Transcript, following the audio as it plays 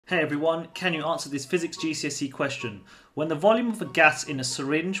Hey everyone, can you answer this physics GCSE question? When the volume of a gas in a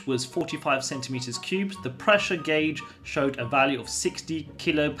syringe was 45 centimeters cubed, the pressure gauge showed a value of 60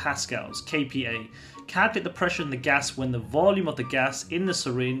 kilopascals, kPa. Calculate the pressure in the gas when the volume of the gas in the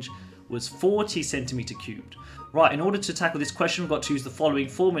syringe was 40 centimeter cubed. Right, in order to tackle this question, we've got to use the following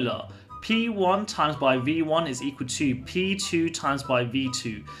formula. P1 times by V1 is equal to P2 times by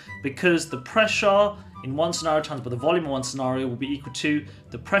V2, because the pressure in one scenario times by the volume in one scenario will be equal to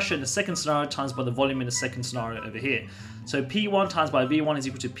the pressure in the second scenario times by the volume in the second scenario over here. So P1 times by V1 is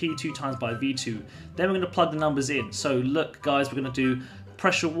equal to P2 times by V2. Then we're going to plug the numbers in. So look guys, we're going to do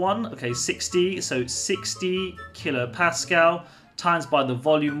pressure 1, okay, 60, so 60 kilopascal times by the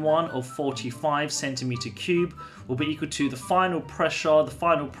volume 1 of 45 centimeter cube will be equal to the final pressure,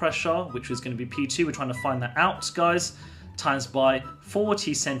 which is going to be P2, we're trying to find that out guys, times by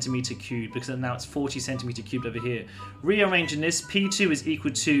 40 centimeter cubed, because now it's 40 centimeter cubed over here. Rearranging this, P2 is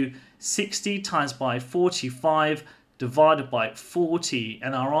equal to 60 times by 45 divided by 40,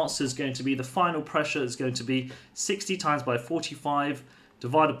 and our answer is going to be, the final pressure is going to be 60 times by 45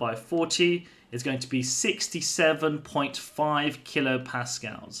 divided by 40 is going to be 67.5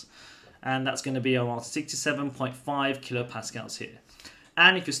 kilopascals. And that's going to be our answer, 67.5 kilopascals here.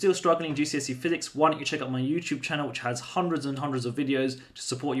 And if you're still struggling in GCSE physics, why don't you check out my YouTube channel, which has hundreds and hundreds of videos to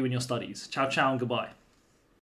support you in your studies. Ciao, ciao, and goodbye.